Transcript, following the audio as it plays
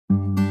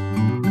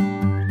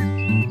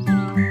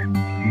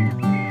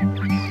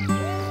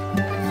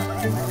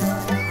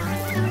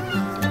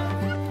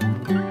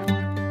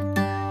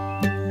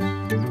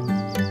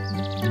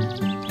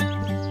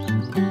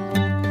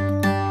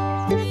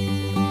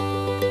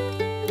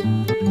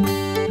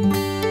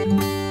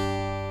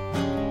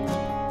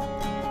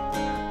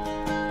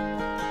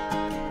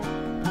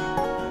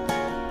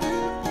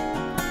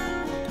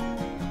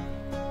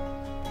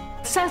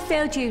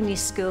Southdale Junior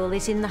School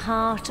is in the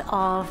heart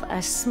of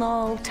a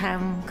small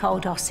town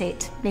called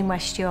Ossett in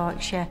West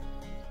Yorkshire.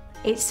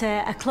 It's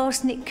a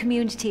close-knit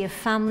community of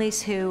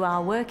families who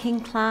are working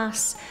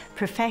class,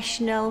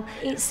 professional.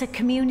 It's a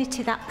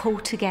community that pull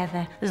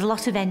together. There's a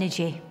lot of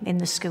energy in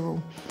the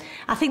school.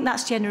 I think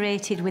that's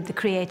generated with the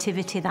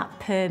creativity that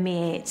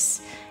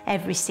permeates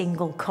every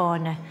single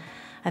corner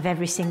of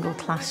every single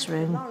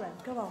classroom. Lauren,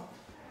 go on.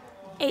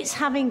 It's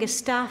having a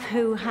staff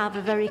who have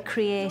a very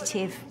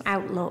creative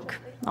outlook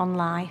on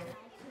life.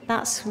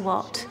 That's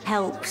what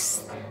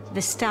helps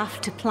the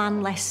staff to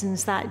plan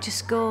lessons that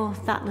just go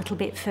that little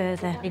bit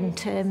further in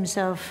terms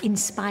of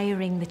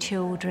inspiring the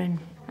children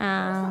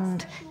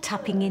and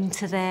tapping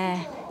into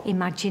their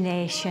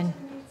imagination.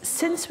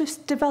 Since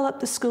we've developed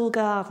the school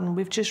garden,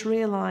 we've just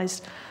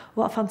realised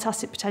what a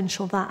fantastic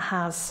potential that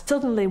has.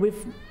 Suddenly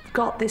we've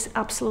got this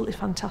absolutely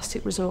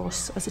fantastic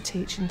resource as a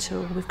teaching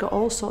tool. We've got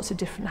all sorts of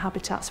different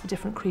habitats for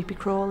different creepy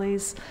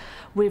crawlies.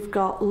 We've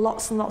got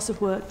lots and lots of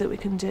work that we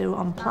can do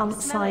on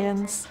plant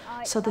science.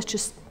 So there's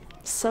just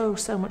so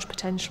much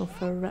potential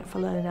for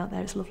learning out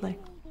there. It's lovely.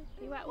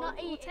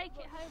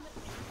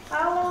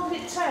 How long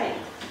did it take?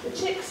 The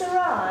chicks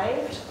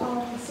arrived on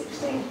the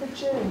 16th of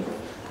June.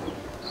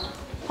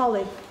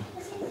 Holly?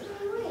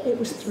 It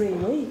was 3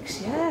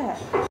 weeks, yeah.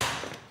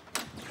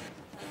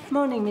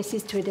 Morning,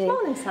 Mrs. Twiddy.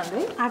 Morning,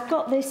 Sandy. I've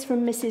got this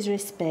from Mrs.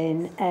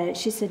 Rispin.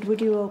 She said,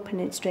 would you open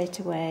it straight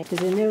away?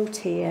 There's a note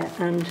here,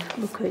 and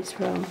look who it's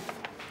from.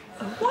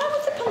 Why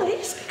would the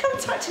police be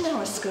contacting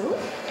our school?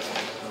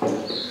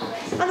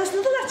 And there's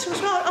another letter as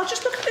well. I'll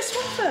just look at this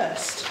one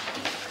first.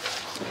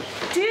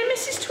 Dear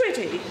Mrs.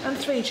 Twiddy and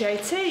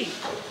 3JT,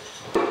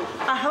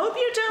 I hope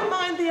you don't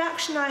mind the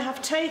action I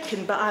have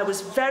taken, but I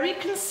was very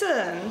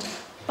concerned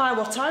by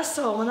what I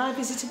saw when I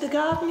visited the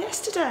garden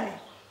yesterday.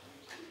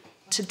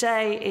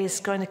 Today is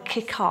going to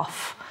kick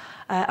off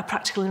a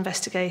practical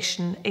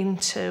investigation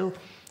into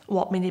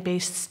what mini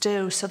beasts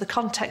do. So the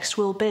context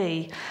will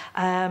be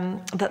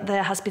that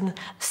there has been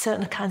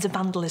certain kinds of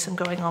vandalism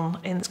going on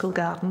in the school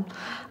garden,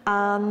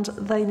 and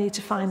they need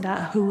to find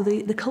out who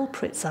the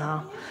culprits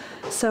are.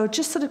 So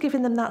just sort of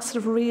giving them that sort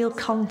of real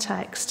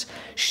context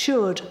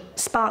should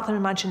spark their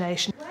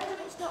imagination.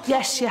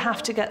 Yes, you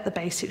have to get the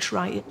basics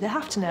right. They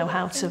have to know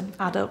how to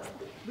add up,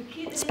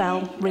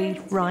 spell,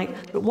 read, write,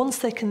 but once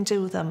they can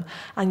do them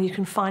and you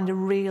can find a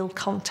real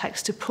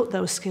context to put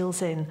those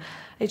skills in,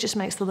 it just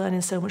makes the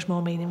learning so much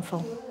more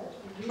meaningful.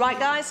 Right,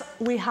 guys,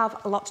 we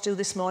have a lot to do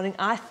this morning.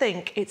 I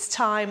think it's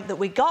time that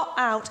we got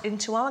out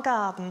into our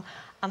garden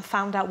and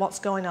found out what's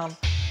going on.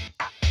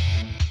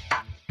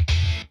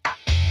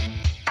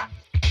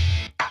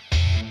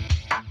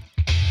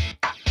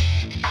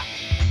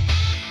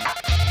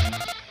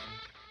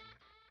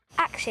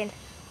 Action.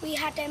 We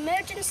had an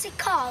emergency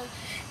call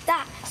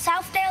that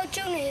Southdale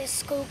Junior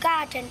School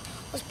garden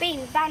was being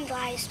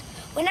vandalised.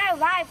 When I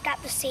arrived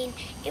at the scene,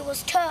 it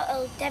was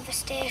total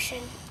devastation.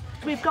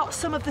 We've got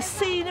some of the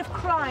scene of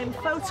crime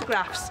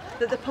photographs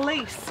that the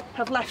police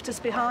have left us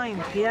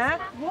behind, yeah?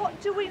 What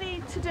do we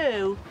need to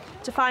do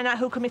to find out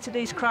who committed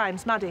these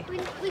crimes, Maddie?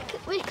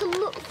 We could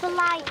look for,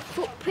 like,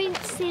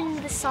 footprints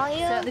in the soil.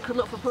 Certainly could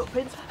look for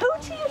footprints. Who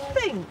do you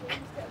think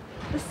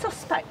the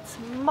suspects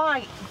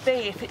might be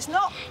if it's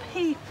not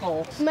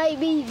people?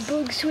 Maybe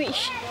bugs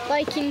which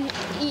like in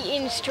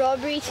eating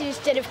strawberries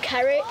instead of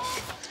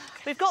carrots.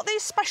 We've got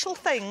these special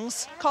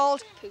things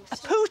called a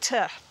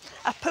pooter.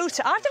 A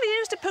pooter. I've never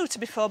used a pooter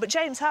before, but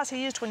James has.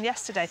 He used one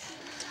yesterday.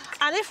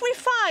 And if we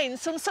find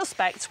some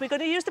suspects, we're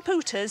going to use the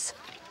pooters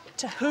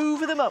to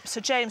hoover them up.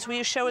 So, James, will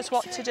you show us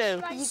what to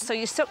do? So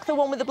you suck the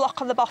one with the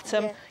block on the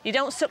bottom. Yeah. You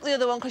don't suck the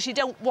other one because you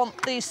don't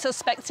want these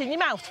suspects in your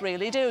mouth,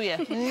 really, do you?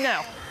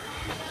 No.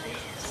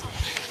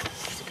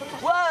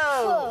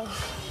 Whoa!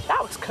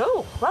 That was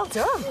cool. Well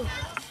done.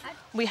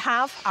 We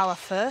have our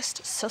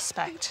first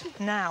suspect.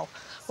 Now,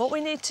 what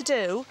we need to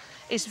do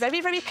is very,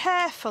 very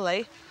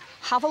carefully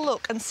have a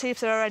look and see if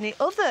there are any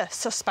other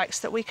suspects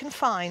that we can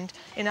find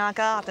in our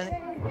garden.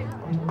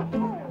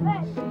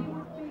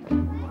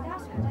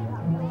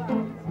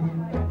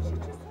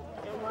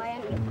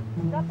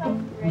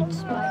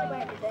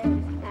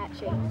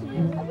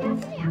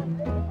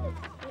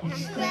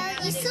 Well,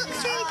 you suck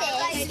through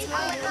this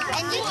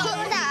and you put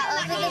that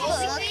over the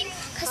book,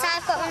 because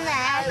I've got one there.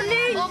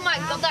 Oh my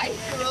god, that is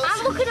gross. I'm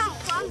looking at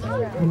plants.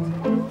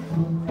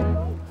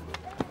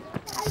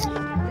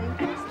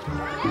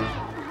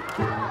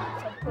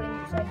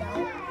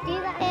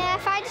 Yeah,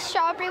 if I had a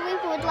strawberry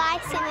with wood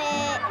lice in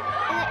it,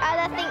 and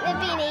I think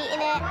they've been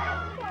eating it.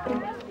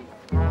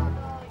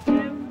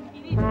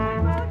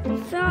 I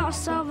thought I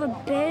saw the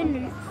bin.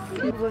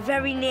 We're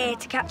very near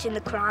to catching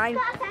the crime.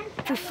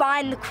 If we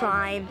find the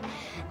crime,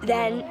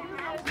 then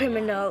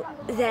criminal,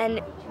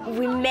 then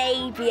we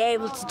may be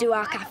able to do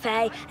our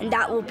cafe, and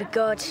that will be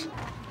good.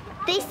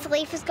 This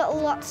leaf has got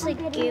lots of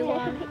goo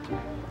on.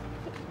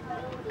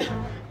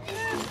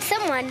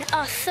 Someone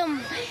or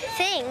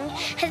something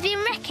has been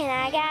wrecking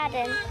our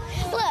garden.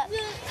 Look,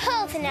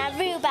 holes in our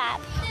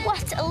rhubarb.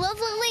 What a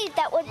lovely leaf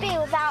that would be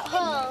without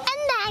holes. And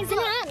there's an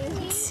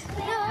ant.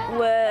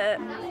 were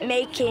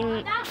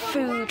making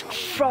food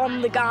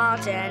from the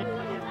garden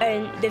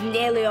and they've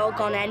nearly all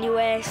gone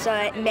anyway, so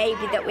it may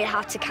be that we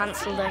have to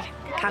cancel the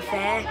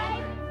cafe.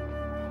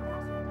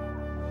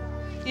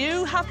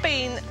 You have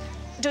been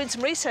doing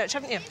some research,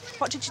 haven't you?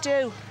 What did you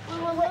do? We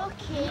were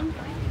looking.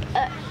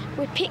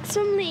 We picked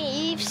some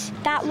leaves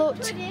that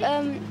looked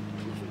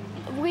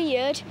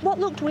weird. What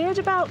looked weird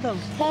about them?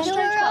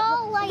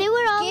 They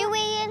were all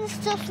gooey and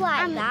stuff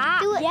like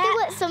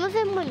that. Some of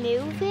them were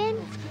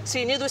moving. So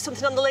you knew there was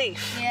something on the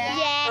leaf?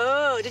 Yeah.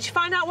 Oh, did you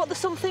find out what the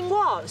something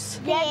was?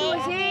 Yeah, there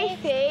was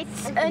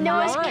aphids and there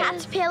was a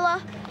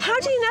caterpillar. How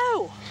do you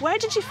know? Where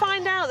did you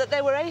find out that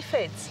they were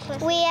aphids?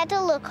 We had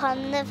a look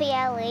on the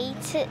VLE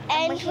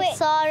and we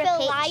saw a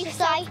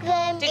picture of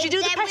them. Did you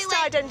do the pest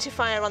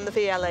identifier on the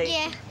VLE?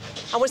 Yeah.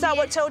 And was that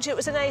what told you it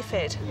was an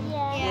aphid?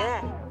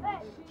 Yeah.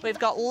 We've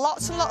got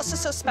lots and lots of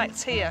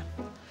suspects here.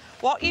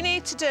 What you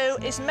need to do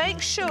is make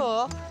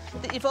sure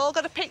that you've all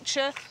got a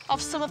picture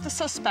of some of the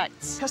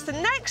suspects. Because the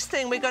next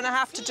thing we're going to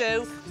have to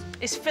do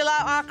is fill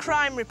out our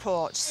crime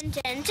reports. Dun,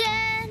 dun,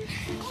 dun.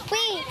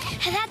 We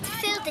have had to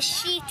fill the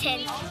sheet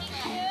in.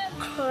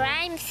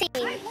 Crime scene.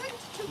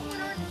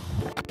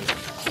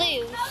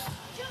 Clues.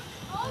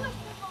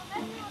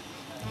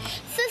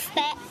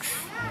 Suspects.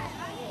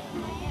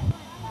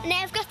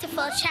 Now I've got a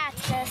full chart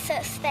of the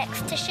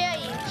suspects to show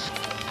you.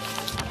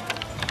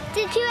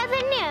 Did you ever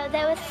know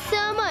there was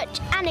so much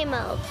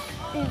animals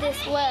in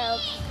this world?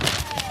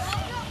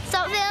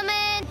 Stop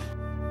filming!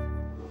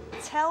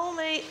 Tell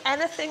me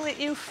anything that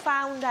you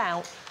found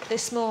out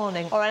this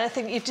morning or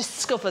anything you've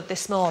discovered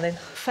this morning.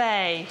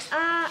 Faye.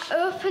 I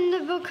opened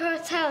the book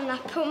hotel and I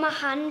put my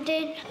hand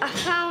in. I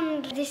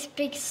found this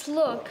big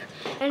slug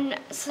and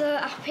so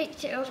I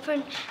picked it up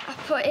and I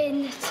put it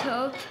in the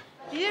tub.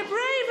 You're braver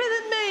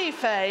than me,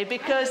 Faye,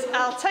 because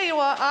I'll tell you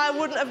what, I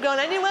wouldn't have gone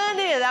anywhere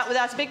near that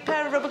without a big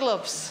pair of rubber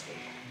gloves.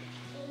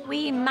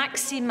 We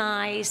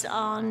maximise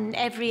on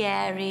every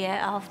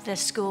area of the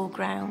school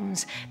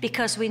grounds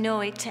because we know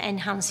it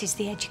enhances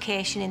the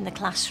education in the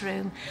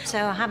classroom.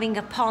 So having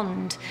a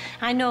pond,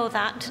 I know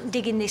that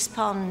digging this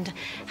pond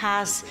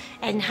has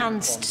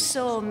enhanced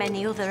so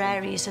many other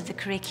areas of the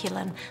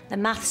curriculum. The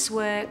maths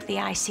work, the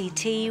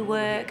ICT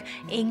work,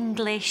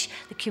 English,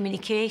 the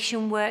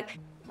communication work.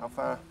 How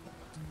far?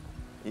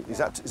 Is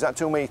that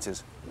 2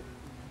 metres?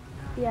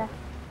 Yeah.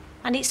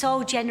 And it's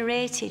all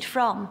generated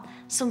from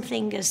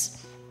something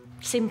as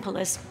simple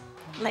as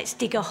let's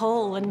dig a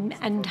hole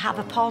and have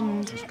a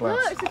pond. Look,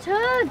 it's a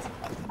turd.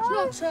 It's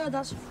not a turd,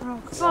 that's a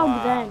frog.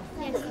 Frog then.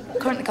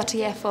 Currently got a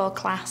Year 4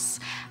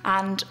 class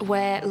and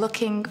we're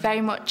looking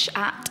very much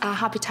at our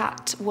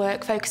habitat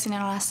work, focusing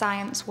on our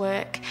science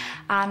work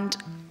and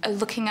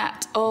looking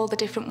at all the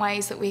different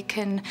ways that we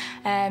can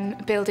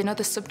build in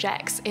other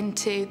subjects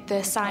into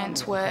the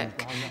science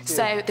work.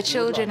 So the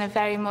children have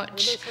very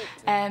much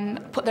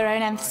put their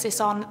own emphasis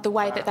on the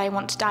way that they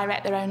want to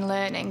direct their own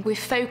learning. We've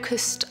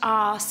focused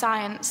our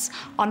science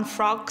on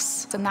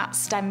frogs, and that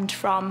stemmed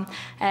from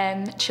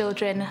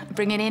children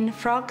bringing in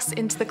frogs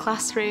into the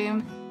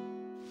classroom.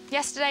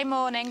 Yesterday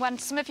morning, when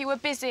some of you were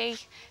busy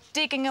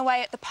digging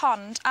away at the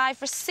pond,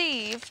 I've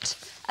received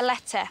a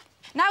letter.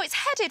 Now it's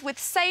headed with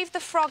Save the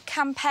Frog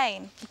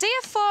campaign. Dear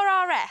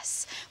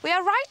 4RS, we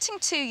are writing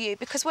to you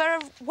because we're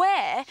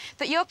aware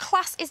that your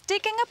class is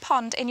digging a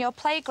pond in your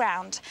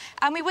playground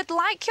and we would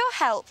like your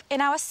help in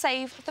our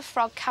Save the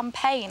Frog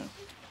campaign.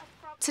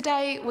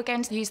 Today we're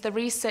going to use the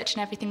research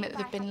and everything that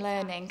they've been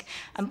learning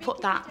and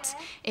put that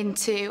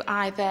into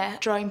either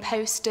drawing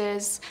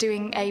posters,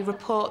 doing a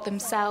report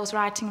themselves,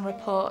 writing a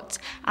report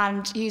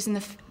and using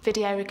the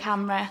video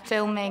camera,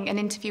 filming and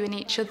interviewing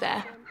each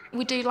other.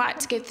 We do like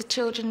to give the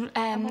children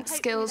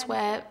skills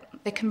where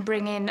they can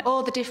bring in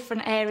all the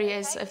different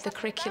areas of the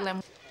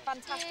curriculum.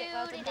 Fantastic,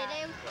 well done,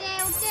 Dad.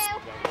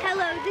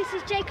 Hello, this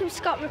is Jacob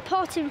Scott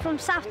reporting from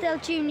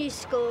Southdale Junior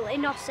School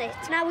in Ossett.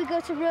 Now we go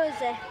to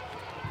Rosie.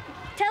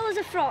 Tell us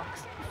a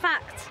fact.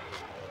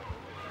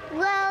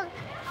 Well,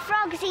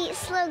 frogs eat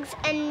slugs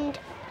and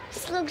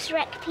slugs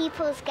wreck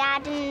people's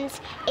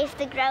gardens if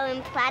they're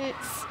growing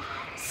plants.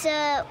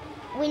 So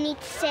we need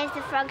to save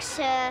the frogs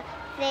so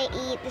they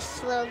eat the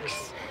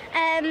slugs.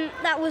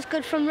 That was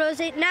good from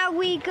Rosie. Now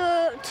we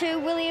go to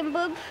William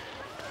Bub.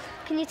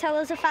 Can you tell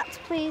us a fact,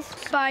 please?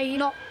 By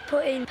not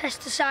putting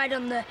pesticide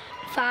on the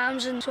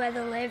farms and where they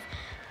live.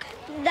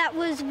 That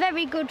was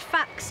very good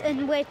facts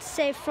and way to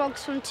save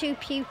frogs from 2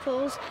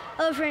 pupils.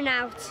 Over and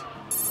out.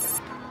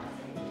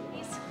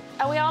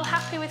 Are we all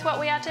happy with what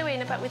we are doing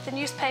with the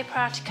newspaper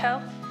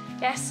article?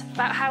 Yes,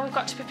 about how we've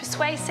got to be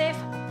persuasive.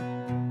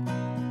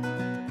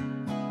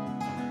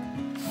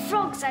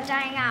 Frogs are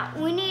dying out.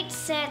 We need to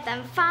save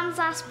them. Farms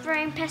are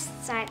spraying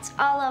pesticides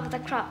all over the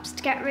crops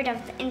to get rid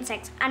of the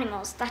insects,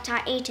 animals that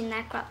are eating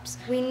their crops.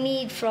 We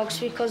need frogs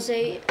because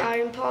they are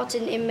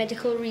important in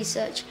medical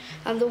research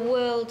and the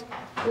world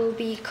will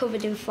be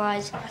covered in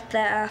flies.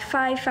 There are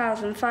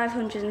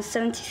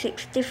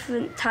 5,576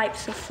 different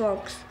types of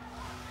frogs.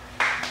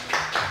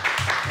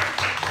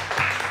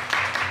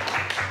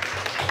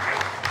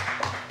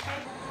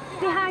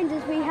 Behind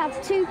us we have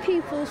 2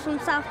 pupils from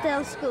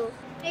Southdale School.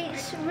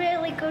 It's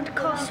really good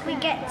because we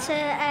get to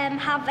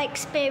have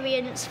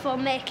experience for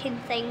making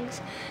things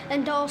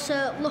and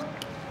also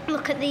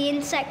look at the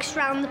insects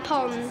around the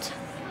pond,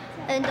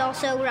 and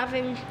also we're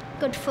having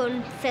good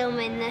fun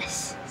filming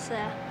this. So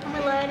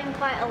we're learning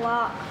quite a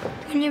lot.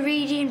 When you're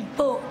reading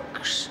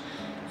books,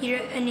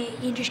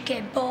 you just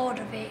get bored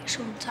of it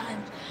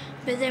sometimes.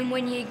 But then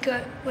when the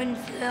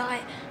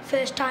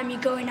first time you're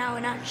going out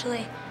and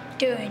actually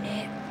doing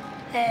it,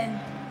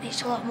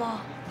 it's a lot more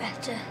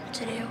better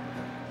to do.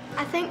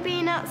 I think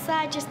being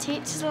outside just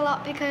teaches a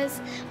lot, because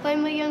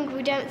when we're young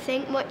we don't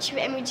think much of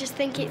it and we just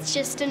think it's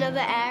just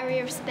another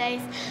area of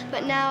space.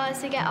 But now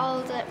as we get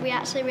older we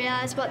actually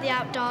realise what the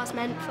outdoors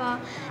meant for,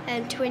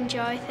 to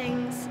enjoy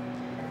things.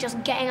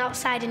 Just getting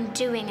outside and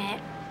doing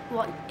it,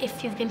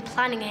 if you've been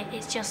planning it,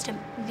 it's just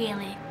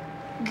really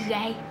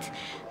great.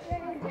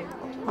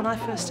 When I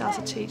first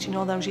started teaching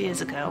all those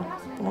years ago,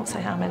 I won't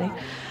say how many,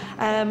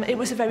 it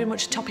was a very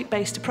much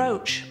topic-based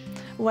approach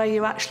where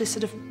you actually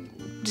sort of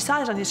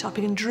decided on your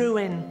topic and drew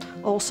in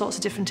all sorts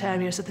of different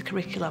areas of the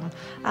curriculum.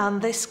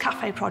 And this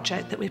cafe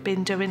project that we've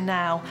been doing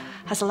now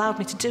has allowed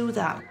me to do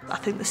that. I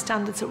think the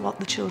standards of what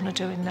the children are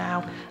doing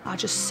now are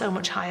just so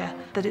much higher,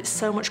 that it's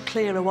so much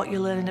clearer what your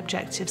learning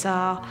objectives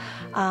are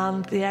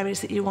and the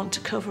areas that you want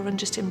to cover and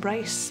just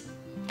embrace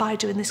by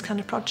doing this kind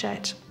of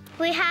project.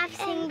 We have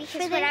sing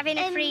because we're having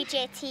a free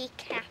JT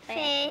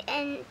cafe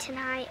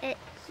tonight at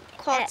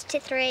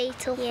 2:45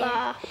 till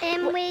 4.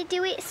 We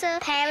do it so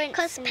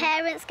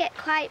parents get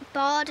quite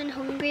bored and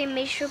hungry and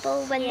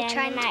miserable when they're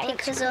trying to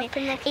pick us up.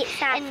 And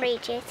it's our free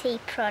JT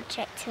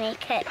project to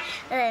make it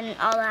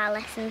all our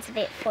lessons a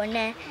bit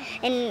funner.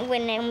 And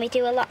when we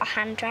do a lot of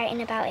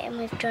handwriting about it, and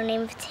we've done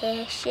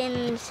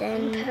invitations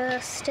and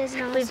posters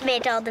and we've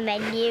made all the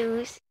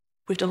menus.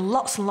 We've done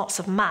lots and lots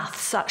of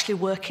maths, actually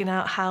working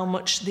out how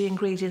much the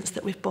ingredients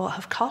that we've bought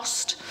have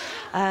cost,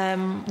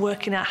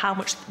 working out how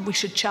much we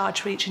should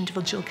charge for each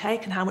individual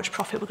cake and how much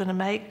profit we're going to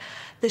make.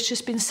 There's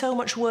just been so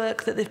much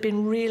work that they've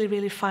been really,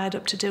 really fired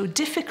up to do.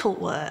 Difficult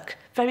work,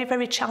 very,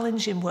 very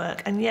challenging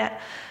work, and yet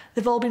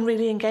they've all been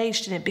really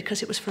engaged in it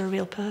because it was for a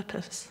real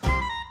purpose.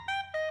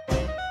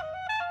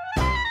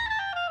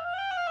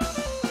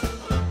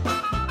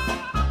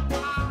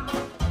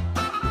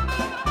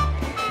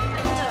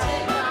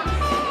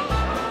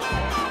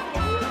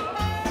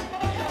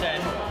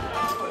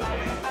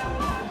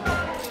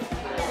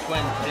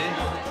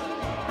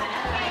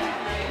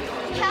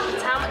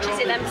 How much is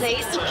it then,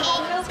 please?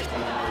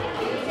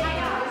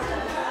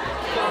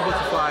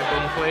 Butterfly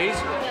bun, please.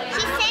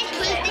 She said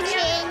keep the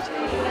change.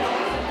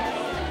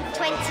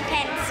 20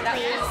 pence,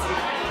 please.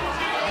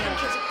 I think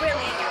it's a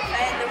brilliant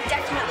cafe and they'll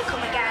definitely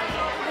come again.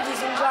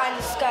 Everybody's enjoying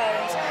the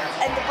scones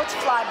and the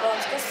butterfly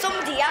buns, because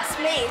somebody asked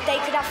me if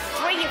they could have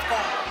 3 of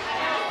them.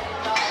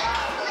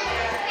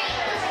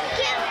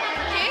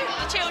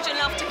 The children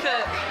love to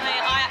cook.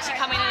 I actually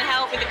come in and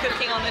help with the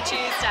cooking on a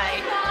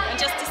Tuesday, and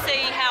just to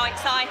see how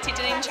excited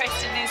and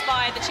interested and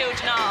inspired the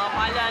children are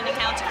by learning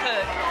how to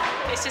cook,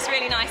 it's just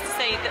really nice to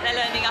see that they're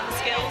learning other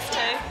skills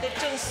too. They've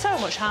done so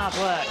much hard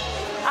work.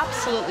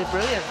 Absolutely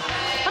brilliant.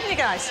 Haven't you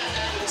guys?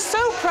 So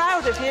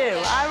proud of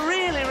you. I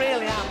really,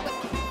 really am.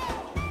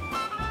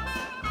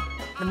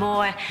 The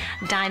more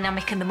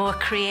dynamic and the more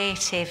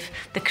creative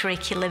the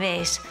curriculum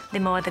is, the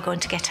more they're going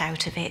to get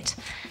out of it.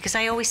 Because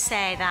I always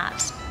say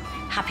that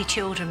happy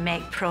children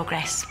make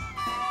progress.